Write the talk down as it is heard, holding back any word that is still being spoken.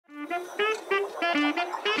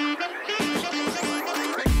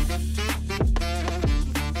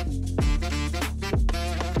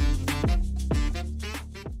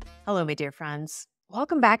Hello, my dear friends.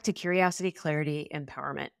 Welcome back to Curiosity, Clarity,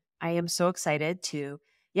 Empowerment. I am so excited to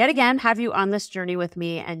yet again have you on this journey with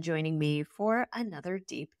me and joining me for another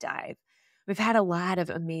deep dive. We've had a lot of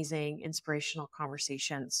amazing, inspirational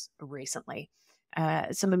conversations recently.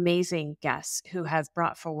 Some amazing guests who have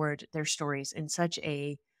brought forward their stories in such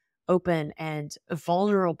a open and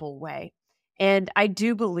vulnerable way. And I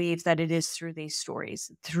do believe that it is through these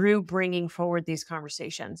stories, through bringing forward these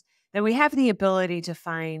conversations, that we have the ability to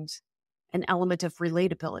find an element of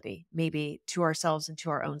relatability, maybe to ourselves and to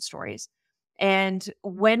our own stories. And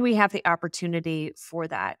when we have the opportunity for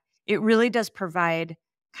that, it really does provide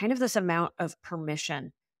kind of this amount of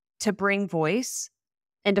permission to bring voice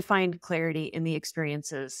and to find clarity in the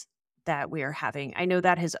experiences that we are having. I know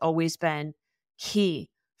that has always been key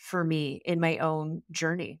for me in my own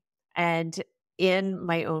journey and in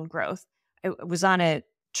my own growth. I was on a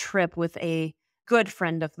trip with a good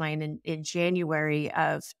friend of mine in January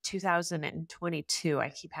of 2022. I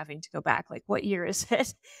keep having to go back, like, what year is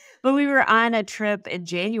it? But we were on a trip in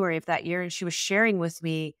January of that year, and she was sharing with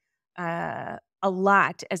me a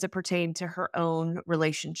lot as it pertained to her own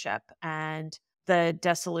relationship and the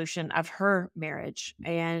dissolution of her marriage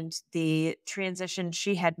and the transition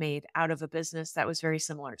she had made out of a business that was very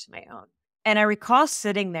similar to my own. And I recall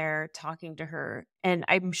sitting there talking to her, and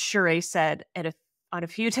I'm sure I said on a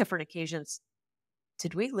few different occasions,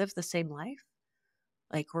 did we live the same life?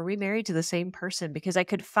 Like, were we married to the same person? Because I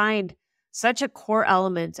could find such a core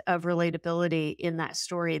element of relatability in that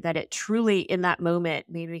story that it truly, in that moment,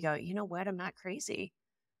 made me go, you know what? I'm not crazy.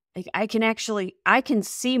 Like, I can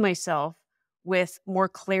see myself with more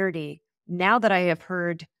clarity now that I have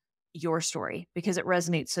heard your story because it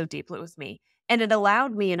resonates so deeply with me. And it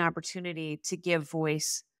allowed me an opportunity to give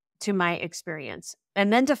voice to my experience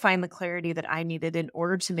and then to find the clarity that I needed in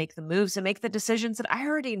order to make the moves and make the decisions that I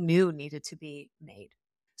already knew needed to be made.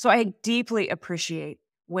 So I deeply appreciate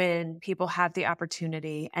when people have the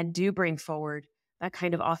opportunity and do bring forward that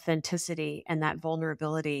kind of authenticity and that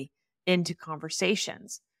vulnerability into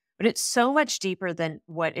conversations. But it's so much deeper than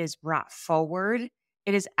what is brought forward.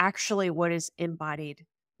 It is actually what is embodied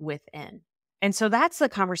within. And so that's the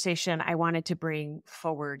conversation I wanted to bring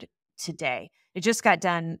forward today. I just got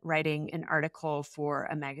done writing an article for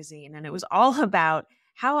a magazine, and it was all about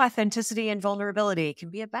how authenticity and vulnerability can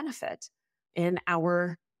be a benefit in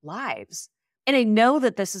our lives. And I know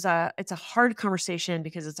that it's a hard conversation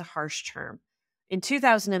because it's a harsh term. In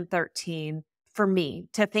 2013, for me,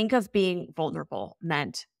 to think of being vulnerable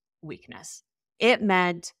meant weakness. It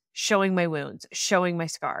meant showing my wounds, showing my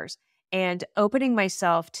scars, and opening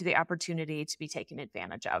myself to the opportunity to be taken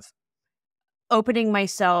advantage of, opening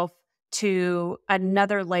myself to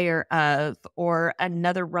another layer of or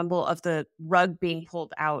another rumble of the rug being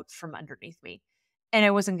pulled out from underneath me. And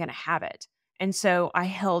I wasn't going to have it. And so I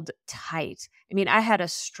held tight. I mean, I had a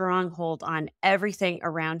stronghold on everything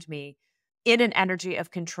around me in an energy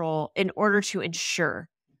of control in order to ensure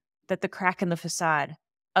that the crack in the facade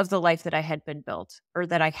of the life that I had been built or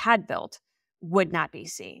that I had built would not be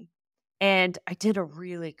seen. And I did a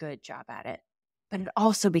really good job at it, but it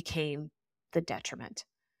also became the detriment.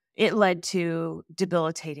 It led to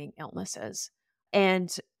debilitating illnesses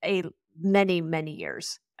and a many, many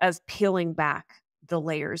years of peeling back the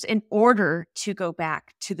layers in order to go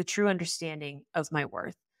back to the true understanding of my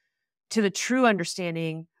worth, to the true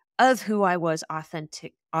understanding of who I was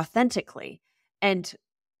authentically and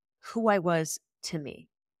who I was to me.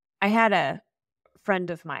 I had a friend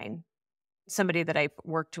of mine, somebody that I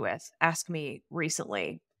worked with, ask me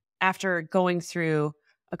recently after going through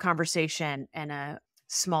a conversation and a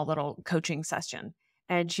small little coaching session.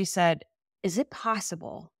 And she said, is it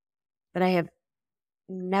possible that I have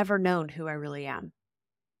never known who I really am?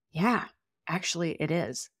 Yeah, actually, it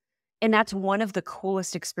is. And that's one of the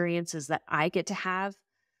coolest experiences that I get to have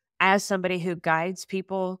as somebody who guides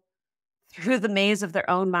people through the maze of their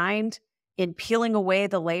own mind in peeling away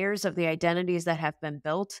the layers of the identities that have been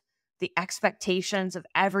built, the expectations of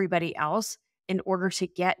everybody else in order to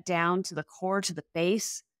get down to the core, to the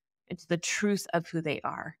base, and to the truth of who they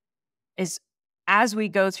are. Is as we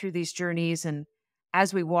go through these journeys and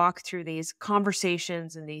as we walk through these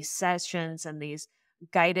conversations and these sessions and these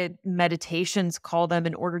guided meditations, call them,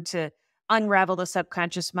 in order to unravel the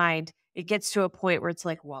subconscious mind, it gets to a point where it's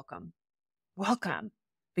like, welcome, welcome,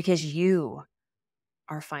 because you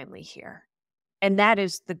are finally here. And that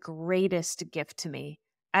is the greatest gift to me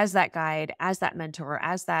as that guide, as that mentor,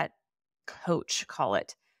 as that coach, call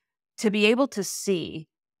it, to be able to see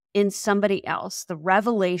in somebody else the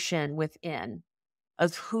revelation within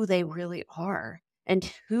of who they really are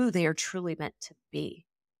and who they are truly meant to be.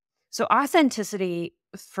 So authenticity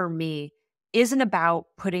for me isn't about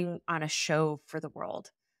putting on a show for the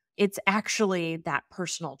world. It's actually that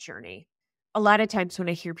personal journey. A lot of times when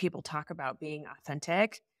I hear people talk about being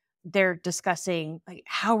authentic, they're discussing like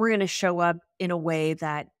how we're going to show up in a way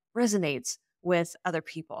that resonates with other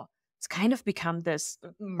people. It's kind of become this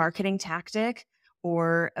marketing tactic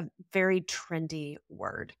or a very trendy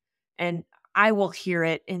word. And I will hear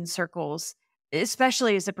it in circles,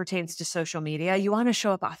 especially as it pertains to social media. You want to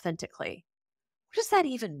show up authentically. What does that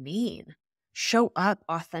even mean? Show up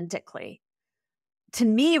authentically. To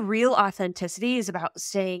me, real authenticity is about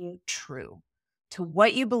staying true to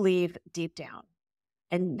what you believe deep down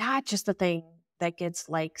and not just the thing that gets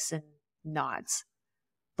likes and nods.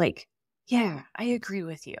 Like, yeah, I agree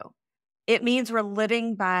with you. It means we're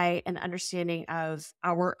living by an understanding of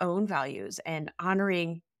our own values and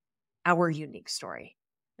honoring our unique story.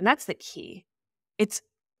 And that's the key. It's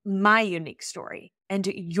my unique story and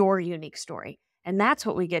your unique story. And that's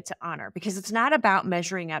what we get to honor because it's not about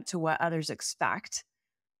measuring up to what others expect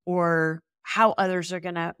or how others are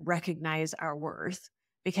going to recognize our worth.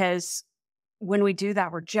 Because when we do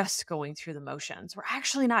that, we're just going through the motions. We're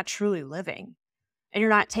actually not truly living. And you're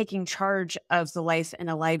not taking charge of the life and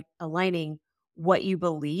aligning what you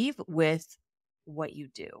believe with what you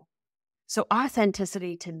do. So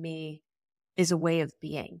authenticity to me is a way of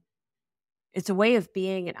being. It's a way of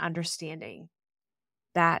being and understanding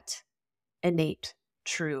that innate,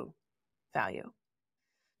 true value.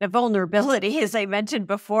 Now, vulnerability, as I mentioned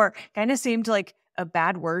before, kind of seemed like a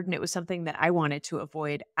bad word, and it was something that I wanted to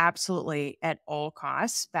avoid absolutely at all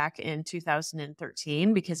costs back in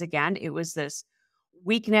 2013, because again, it was this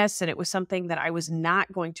weakness and it was something that I was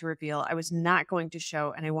not going to reveal. I was not going to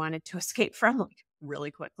show, and I wanted to escape from like really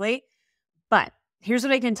quickly. But here's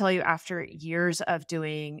what I can tell you after years of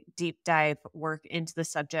doing deep dive work into the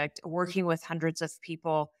subject, working with hundreds of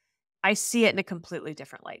people, I see it in a completely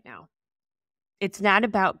different light now. It's not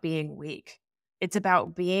about being weak. It's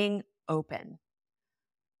about being open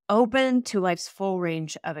to life's full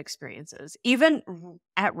range of experiences, even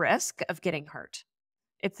at risk of getting hurt.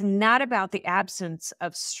 It's not about the absence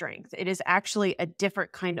of strength. It is actually a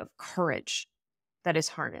different kind of courage that is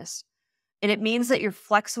harnessed. And it means that you're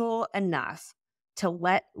flexible enough to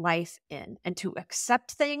let life in and to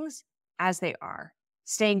accept things as they are,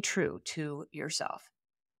 staying true to yourself.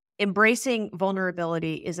 Embracing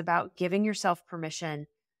vulnerability is about giving yourself permission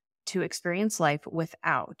to experience life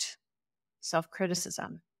without self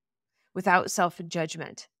criticism, without self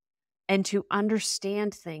judgment, and to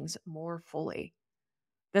understand things more fully.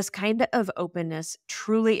 This kind of openness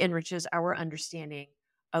truly enriches our understanding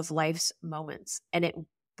of life's moments and it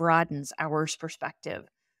broadens our perspective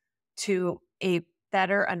to a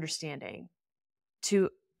better understanding, to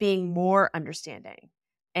being more understanding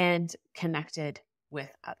and connected with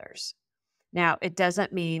others. Now, it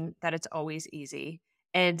doesn't mean that it's always easy.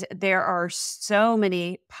 And there are so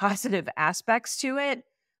many positive aspects to it,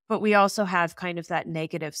 but we also have kind of that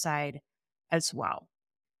negative side as well.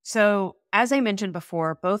 So, as I mentioned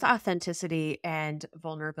before, both authenticity and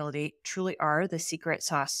vulnerability truly are the secret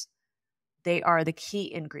sauce. They are the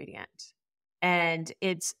key ingredient. And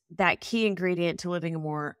it's that key ingredient to living a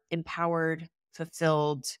more empowered,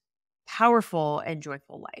 fulfilled, powerful, and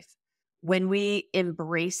joyful life. When we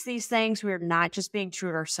embrace these things, we are not just being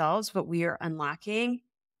true to ourselves, but we are unlocking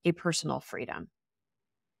a personal freedom.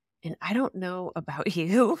 And I don't know about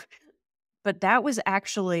you, but that was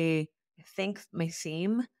actually, I think, my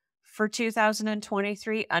theme for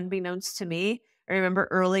 2023, unbeknownst to me. I remember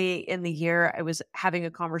early in the year, I was having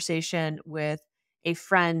a conversation with a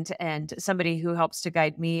friend and somebody who helps to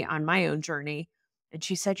guide me on my own journey. And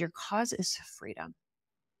she said, your cause is freedom.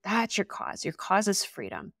 That's your cause. Your cause is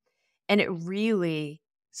freedom. And it really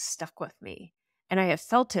stuck with me. And I have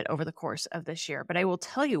felt it over the course of this year. But I will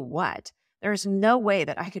tell you what, there's no way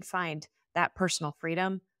that I could find that personal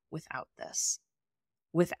freedom without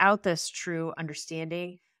this true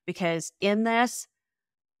understanding. Because in this,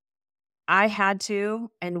 I had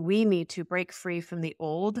to, and we need to break free from the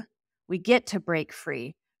old. We get to break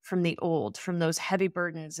free from the old, from those heavy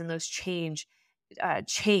burdens and those chains.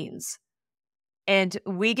 And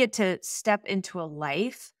we get to step into a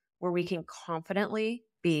life where we can confidently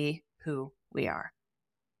be who we are.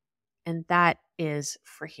 And that is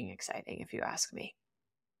freaking exciting, if you ask me.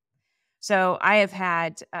 So I have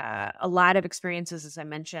had a lot of experiences, as I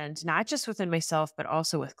mentioned, not just within myself, but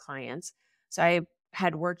also with clients. So I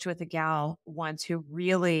had worked with a gal once who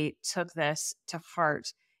really took this to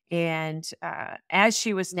heart. And as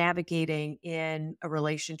she was navigating in a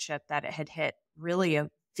relationship that it had hit really a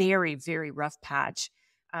very, very rough patch,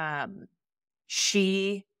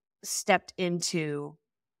 she stepped into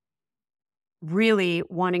really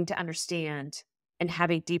wanting to understand and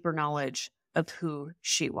have a deeper knowledge of who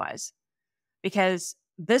she was. Because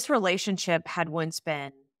this relationship had once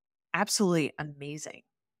been absolutely amazing.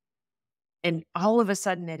 And all of a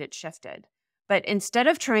sudden it had shifted. But instead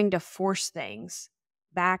of trying to force things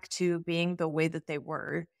back to being the way that they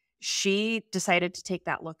were, she decided to take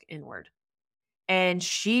that look inward. And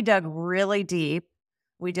she dug really deep.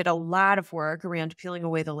 We did a lot of work around peeling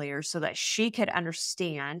away the layers so that she could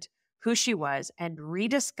understand who she was and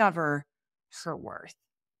rediscover her worth.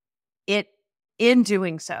 It in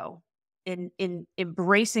doing so, in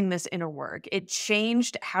embracing this inner work, it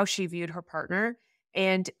changed how she viewed her partner,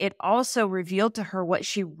 and it also revealed to her what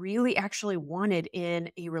she really actually wanted in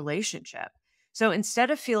a relationship. So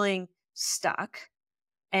instead of feeling stuck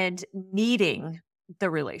and needing the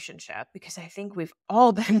relationship, because I think we've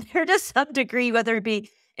all been there to some degree, whether it be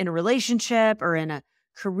in a relationship or in a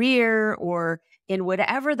career or in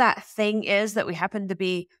whatever that thing is that we happen to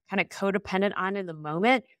be kind of codependent on in the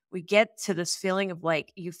moment, we get to this feeling of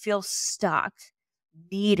like you feel stuck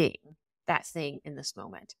needing that thing in this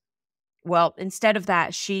moment. Well, instead of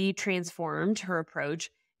that, she transformed her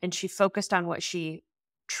approach and she focused on what she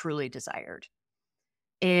truly desired.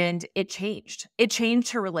 And it changed. It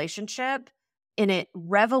changed her relationship and it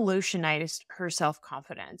revolutionized her self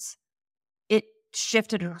confidence. It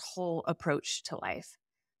shifted her whole approach to life.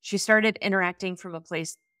 She started interacting from a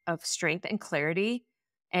place of strength and clarity,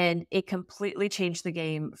 and it completely changed the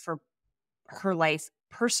game for her life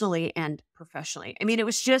personally and professionally. I mean, it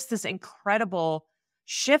was just this incredible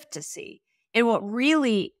shift to see. And what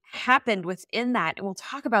really happened within that, and we'll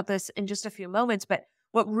talk about this in just a few moments, but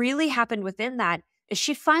what really happened within that is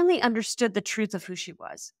she finally understood the truth of who she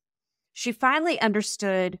was. She finally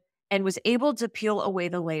understood and was able to peel away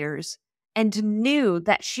the layers and knew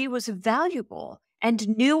that she was valuable and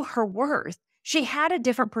knew her worth. She had a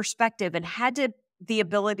different perspective and the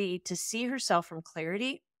ability to see herself from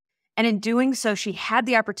clarity. And in doing so, she had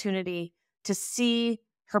the opportunity to see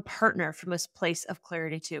her partner from this place of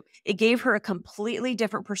clarity too. It gave her a completely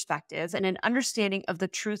different perspective and an understanding of the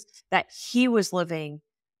truth that he was living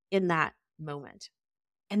in that moment.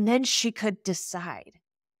 And then she could decide.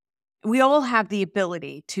 We all have the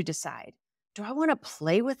ability to decide. Do I want to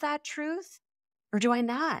play with that truth or do I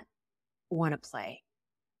not want to play?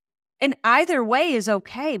 And either way is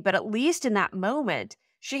okay, but at least in that moment,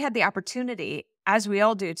 she had the opportunity, as we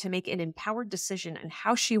all do, to make an empowered decision on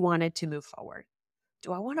how she wanted to move forward.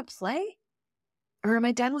 Do I want to play or am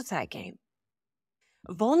I done with that game?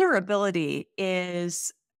 Vulnerability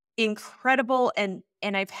is incredible and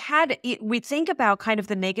we think about kind of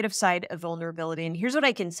the negative side of vulnerability and here's what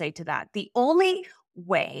I can say to that. The only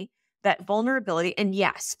way that vulnerability, and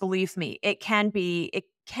yes, believe me, it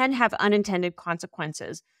can have unintended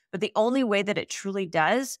consequences, but the only way that it truly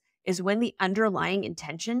does is when the underlying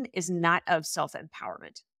intention is not of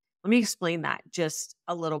self-empowerment. Let me explain that just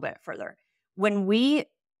a little bit further. When we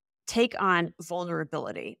take on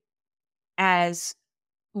vulnerability as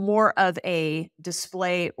more of a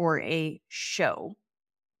display or a show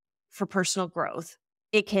for personal growth,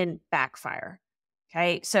 it can backfire.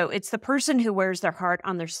 Okay. So it's the person who wears their heart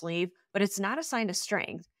on their sleeve, but it's not a sign of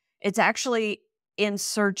strength. It's actually in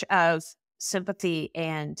search of sympathy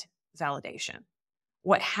and validation.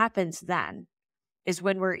 What happens then is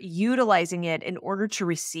when we're utilizing it in order to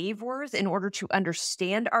receive worth, in order to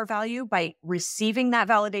understand our value by receiving that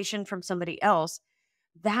validation from somebody else,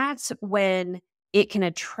 that's when it can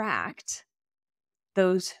attract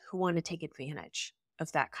those who want to take advantage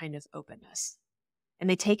of that kind of openness. And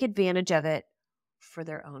they take advantage of it for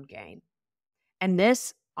their own gain. And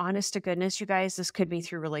this, honest to goodness, you guys, this could be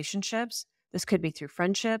through relationships. This could be through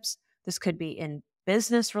friendships. This could be in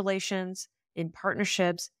business relations, in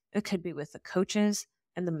partnerships. It could be with the coaches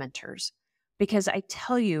and the mentors. Because I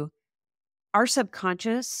tell you, our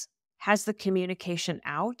subconscious has the communication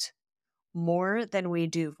out more than we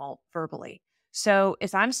do verbally. So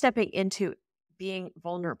if I'm stepping into being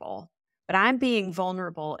vulnerable, but I'm being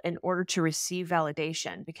vulnerable in order to receive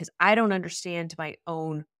validation because I don't understand my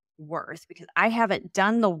own worth, because I haven't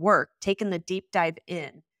done the work, taken the deep dive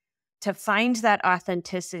in to find that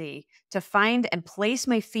authenticity, to find and place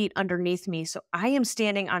my feet underneath me so I am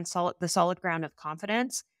standing on the solid ground of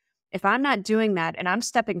confidence. If I'm not doing that and I'm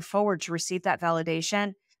stepping forward to receive that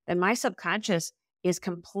validation, then my subconscious is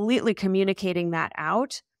completely communicating that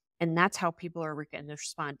out. And that's how people are going to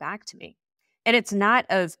respond back to me. And it's not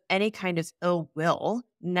of any kind of ill will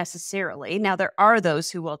necessarily. Now, there are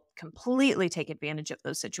those who will completely take advantage of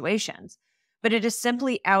those situations, but it is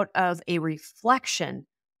simply out of a reflection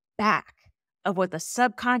back of what the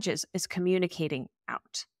subconscious is communicating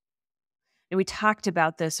out. And we talked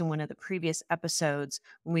about this in one of the previous episodes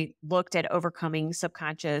when we looked at overcoming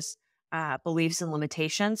subconscious beliefs and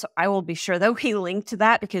limitations. So I will be sure that we link to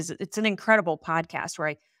that because it's an incredible podcast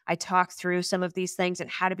where I talk through some of these things and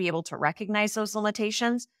how to be able to recognize those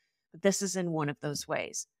limitations. But this is in one of those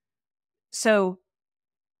ways. So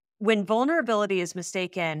when vulnerability is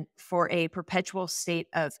mistaken for a perpetual state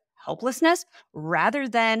of helplessness rather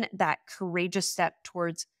than that courageous step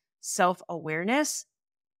towards self-awareness,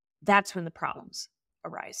 that's when the problems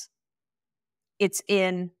arise. It's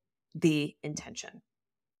in the intention.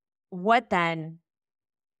 What then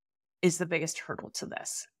is the biggest hurdle to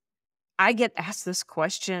this? I get asked this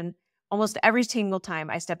question almost every single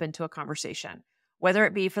time I step into a conversation, whether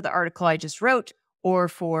it be for the article I just wrote or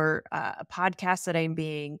for a podcast that I'm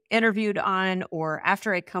being interviewed on, or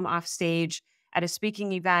after I come off stage at a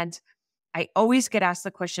speaking event. I always get asked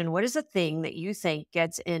the question, what is the thing that you think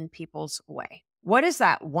gets in people's way? What is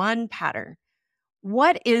that one pattern?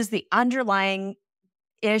 What is the underlying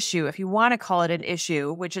issue, if you want to call it an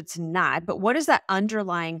issue, which it's not, but what is that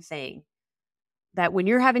underlying thing that when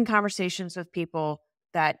you're having conversations with people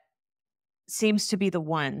that seems to be the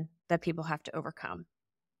one that people have to overcome?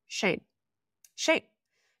 Shame. Shame.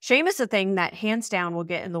 Shame is the thing that hands down will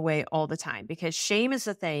get in the way all the time, because shame is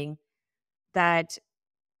the thing that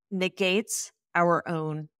negates our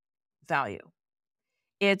own value.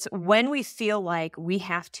 It's when we feel like we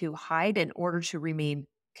have to hide in order to remain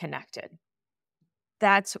connected.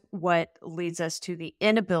 That's what leads us to the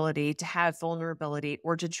inability to have vulnerability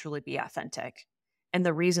or to truly be authentic. And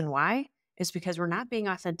the reason why is because we're not being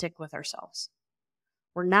authentic with ourselves.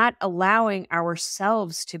 We're not allowing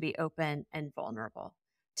ourselves to be open and vulnerable,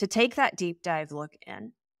 to take that deep dive look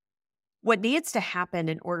in. What needs to happen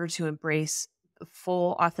in order to embrace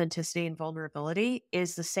full authenticity and vulnerability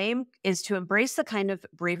is to embrace the kind of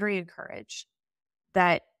bravery and courage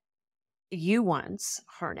that you once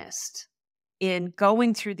harnessed in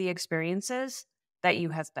going through the experiences that you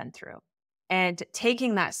have been through, and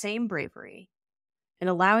taking that same bravery and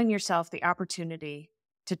allowing yourself the opportunity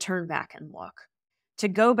to turn back and look, to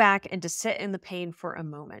go back and to sit in the pain for a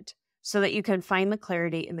moment so that you can find the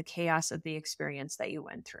clarity in the chaos of the experience that you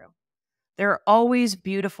went through. There are always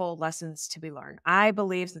beautiful lessons to be learned. I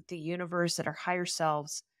believe that the universe, that our higher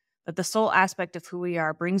selves, that the soul aspect of who we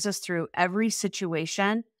are brings us through every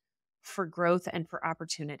situation for growth and for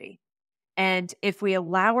opportunity. And if we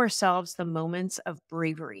allow ourselves the moments of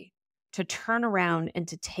bravery to turn around and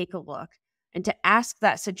to take a look and to ask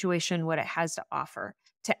that situation what it has to offer,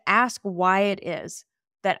 to ask why it is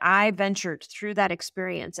that I ventured through that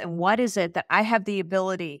experience and what is it that I have the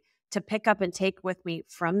ability to pick up and take with me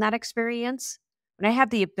from that experience, when I have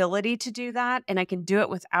the ability to do that and I can do it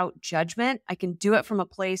without judgment, I can do it from a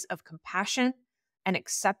place of compassion and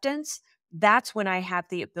acceptance, that's when I have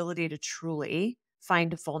the ability to truly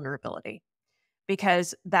find vulnerability,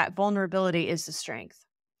 because that vulnerability is the strength.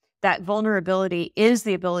 That vulnerability is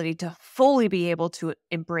the ability to fully be able to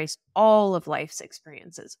embrace all of life's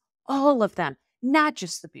experiences, all of them, not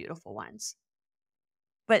just the beautiful ones,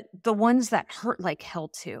 but the ones that hurt like hell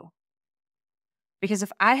too. Because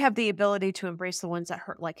if I have the ability to embrace the ones that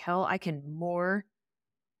hurt like hell, I can more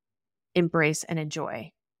embrace and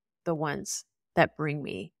enjoy the ones that bring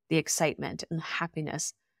me the excitement and the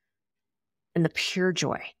happiness and the pure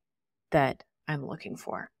joy that I'm looking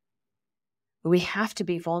for. But we have to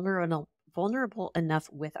be vulnerable enough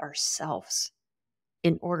with ourselves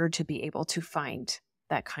in order to be able to find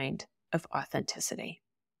that kind of authenticity.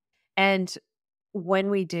 And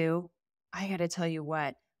when we do, I got to tell you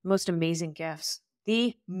what, the most amazing gifts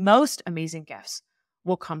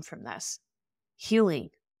will come from this. Healing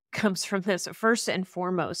comes from this first and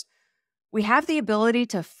foremost. We have the ability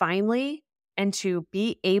to finally and to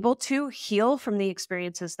be able to heal from the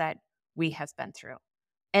experiences that we have been through.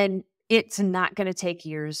 And it's not going to take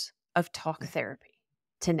years of talk therapy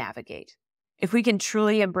to navigate. If we can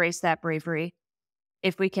truly embrace that bravery,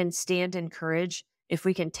 if we can stand in courage, if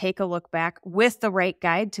we can take a look back with the right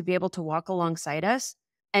guide to be able to walk alongside us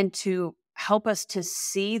and to help us to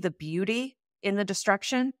see the beauty in the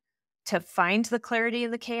destruction, to find the clarity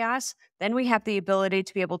in the chaos, then we have the ability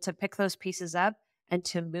to be able to pick those pieces up and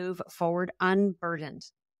to move forward unburdened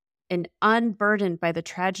and unburdened by the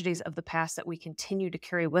tragedies of the past that we continue to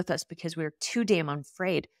carry with us because we're too damn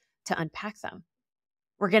afraid to unpack them.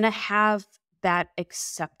 We're going to have that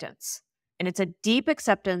acceptance. And it's a deep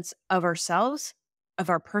acceptance of ourselves, of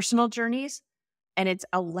our personal journeys, and it's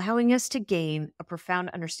allowing us to gain a profound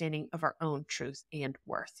understanding of our own truth and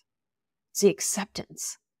worth. It's the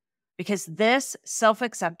acceptance, because this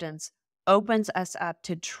self-acceptance opens us up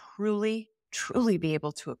to truly, truly be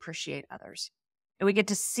able to appreciate others. And we get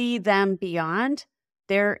to see them beyond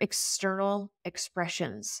their external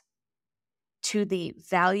expressions to the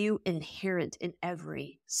value inherent in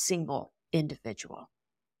every single individual.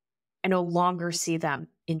 I no longer see them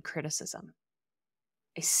in criticism.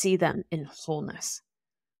 I see them in wholeness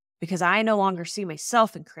because I no longer see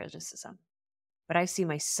myself in criticism, but I see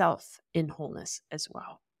myself in wholeness as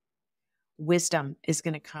well. Wisdom is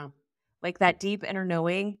going to come. Like that deep inner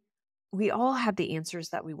knowing, we all have the answers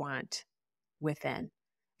that we want within.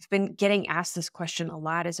 I've been getting asked this question a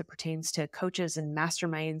lot as it pertains to coaches and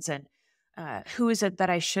masterminds and who is it that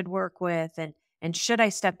I should work with and should I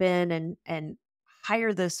step in and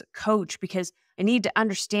hire this coach because I need to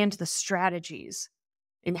understand the strategies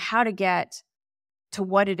and how to get to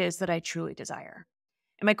what it is that I truly desire.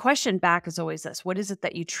 And my question back is always this: what is it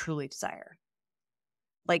that you truly desire?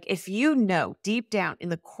 Like, if you know deep down in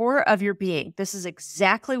the core of your being, this is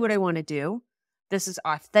exactly what I want to do. This is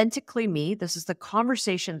authentically me. This is the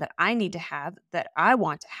conversation that I need to have, that I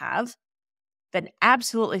want to have, then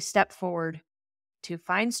absolutely step forward to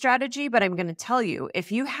find strategy. But I'm going to tell you,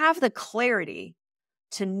 if you have the clarity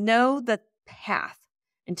to know the path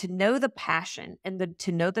and to know the passion and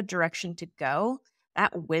to know the direction to go,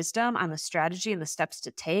 that wisdom on the strategy and the steps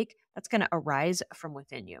to take, that's going to arise from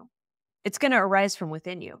within you. It's going to arise from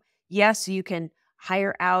within you. Yes, you can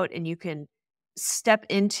hire out and you can step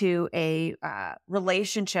into a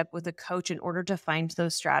relationship with a coach in order to find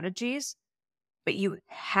those strategies, but you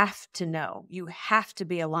have to know, you have to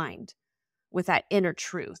be aligned with that inner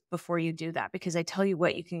truth before you do that. Because I tell you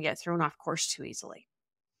what, you can get thrown off course too easily.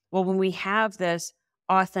 Well, when we have this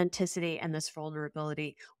authenticity and this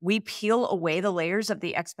vulnerability, we peel away the layers of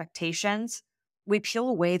the expectations. We peel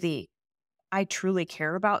away the I truly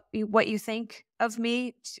care about what you think of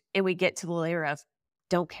me. And we get to the layer of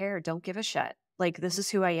don't care, don't give a shit. Like, this is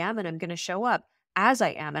who I am, and I'm going to show up as I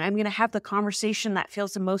am. And I'm going to have the conversation that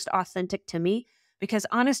feels the most authentic to me. Because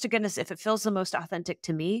honest to goodness, if it feels the most authentic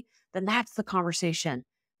to me, then that's the conversation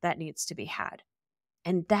that needs to be had.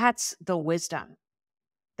 And that's the wisdom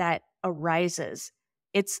that arises.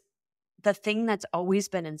 It's the thing that's always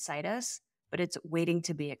been inside us, but it's waiting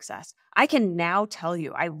to be accessed. I can now tell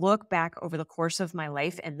you, I look back over the course of my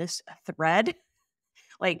life and this thread,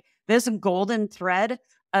 like this golden thread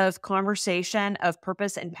of conversation, of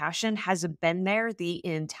purpose and passion has been there the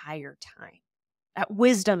entire time. That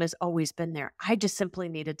wisdom has always been there. I just simply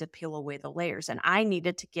needed to peel away the layers, and I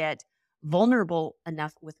needed to get vulnerable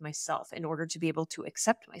enough with myself in order to be able to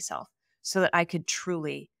accept myself so that I could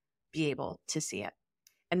truly be able to see it.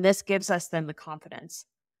 And this gives us then the confidence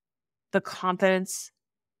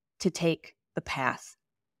to take the path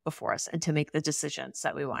before us and to make the decisions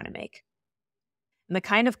that we want to make. And the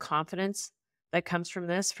kind of confidence that comes from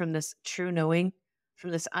this true knowing,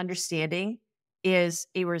 from this understanding, is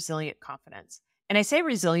a resilient confidence. And I say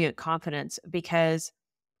resilient confidence because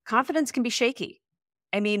confidence can be shaky.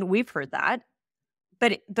 I mean, we've heard that,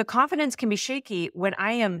 but the confidence can be shaky when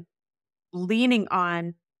I am leaning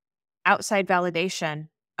on outside validation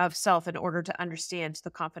of self in order to understand the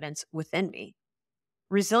confidence within me.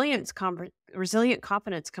 Resilient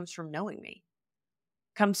confidence comes from knowing me,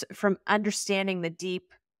 comes from understanding the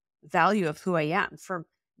deep value of who I am, from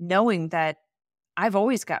knowing that I've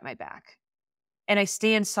always got my back and I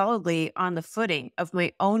stand solidly on the footing of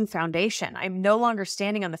my own foundation. I'm no longer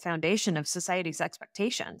standing on the foundation of society's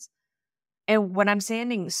expectations. And when I'm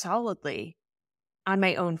standing solidly on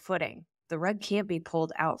my own footing, the rug can't be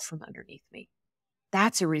pulled out from underneath me.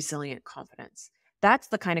 That's a resilient confidence. That's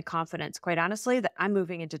the kind of confidence, quite honestly, that I'm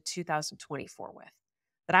moving into 2024 with,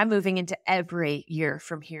 that I'm moving into every year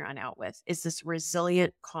from here on out with, is this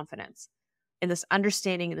resilient confidence and this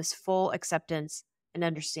understanding and this full acceptance and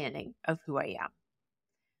understanding of who I am.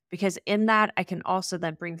 Because in that, I can also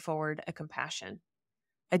then bring forward a compassion,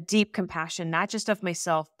 a deep compassion, not just of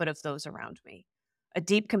myself, but of those around me. A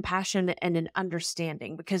deep compassion and an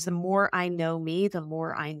understanding, because the more I know me, the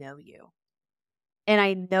more I know you. And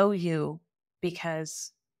I know you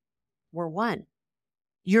because we're one.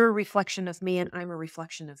 You're a reflection of me and I'm a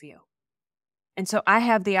reflection of you. And so I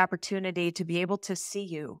have the opportunity to be able to see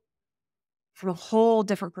you from a whole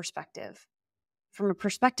different perspective, from a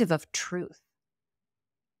perspective of truth,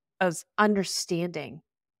 of understanding,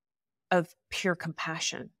 of pure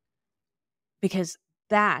compassion, because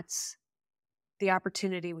that's the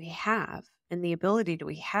opportunity we have and the ability that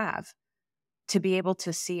we have to be able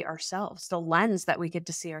to see ourselves, the lens that we get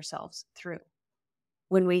to see ourselves through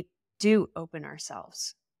when we do open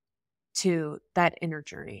ourselves to that inner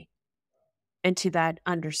journey and to that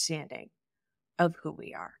understanding of who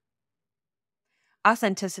we are.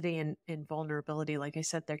 Authenticity and vulnerability, like I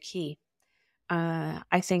said, they're key.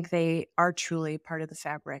 I think they are truly part of the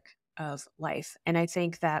fabric of life. And I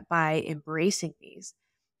think that by embracing these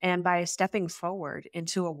and by stepping forward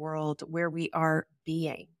into a world where we are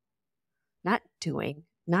being, not doing,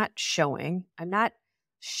 not showing, I'm not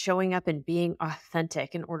showing up and being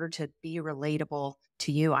authentic in order to be relatable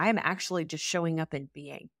to you. I'm actually just showing up and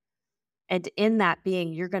being. And in that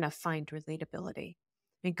being, you're going to find relatability.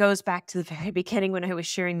 It goes back to the very beginning when I was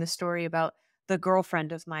sharing the story about the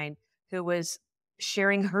girlfriend of mine who was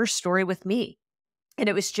sharing her story with me. And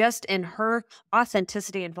it was just in her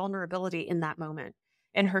authenticity and vulnerability in that moment,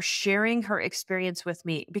 and her sharing her experience with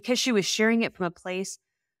me, because she was sharing it from a place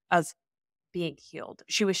of being healed.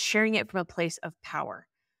 She was sharing it from a place of power,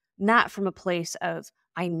 not from a place of,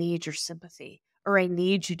 I need your sympathy or I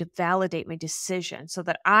need you to validate my decision so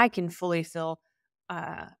that I can fully feel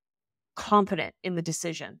uh, confident in the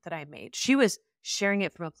decision that I made. She was sharing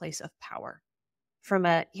it from a place of power, from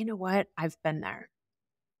a, you know what, I've been there.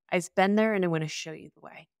 I've been there and I want to show you the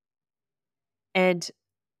way. And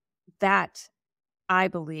that, I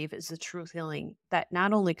believe, is the true healing that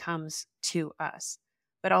not only comes to us,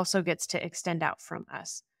 but also gets to extend out from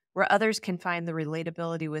us, where others can find the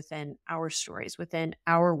relatability within our stories, within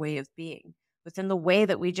our way of being, within the way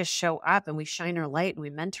that we just show up and we shine our light and we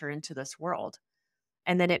mentor into this world.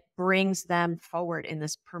 And then it brings them forward in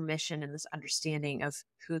this permission and this understanding of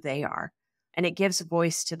who they are. And it gives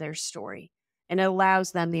voice to their story and it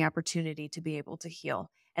allows them the opportunity to be able to heal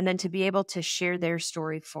and then to be able to share their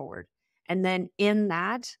story forward. And then in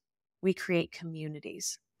that, we create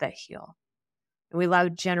communities that heal and we allow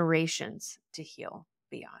generations to heal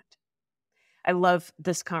beyond. I love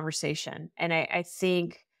this conversation. And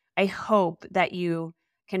I hope that you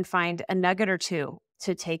can find a nugget or two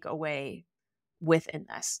to take away within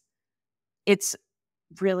this. It's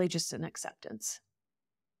really just an acceptance.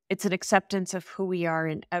 It's an acceptance of who we are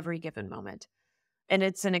in every given moment. And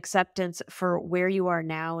it's an acceptance for where you are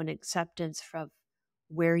now and acceptance from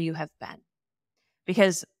where you have been.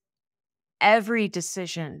 Because every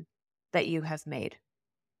decision that you have made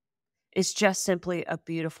is just simply a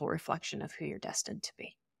beautiful reflection of who you're destined to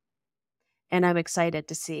be. And I'm excited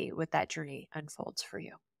to see what that journey unfolds for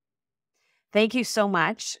you. Thank you so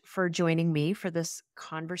much for joining me for this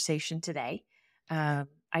conversation today.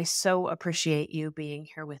 I so appreciate you being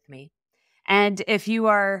here with me. And if you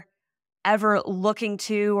are ever looking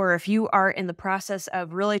to, or if you are in the process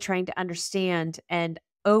of really trying to understand and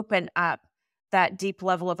open up that deep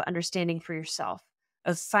level of understanding for yourself,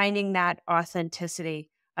 of finding that authenticity,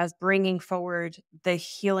 of bringing forward the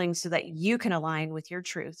healing so that you can align with your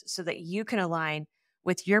truth, so that you can align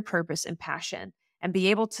with your purpose and passion and be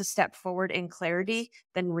able to step forward in clarity,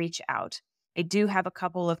 then reach out. I do have a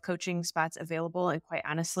couple of coaching spots available. And quite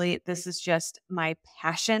honestly, this is just my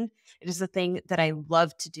passion. It is the thing that I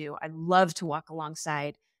love to do. I love to walk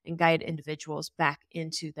alongside and guide individuals back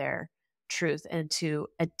into their truth and to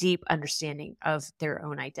a deep understanding of their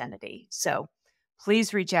own identity. So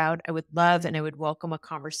please reach out. I would love and I would welcome a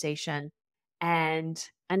conversation. And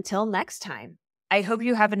until next time, I hope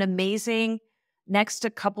you have an amazing next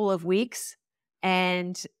couple of weeks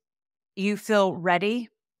and you feel ready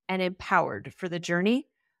and empowered for the journey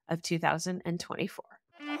of 2024.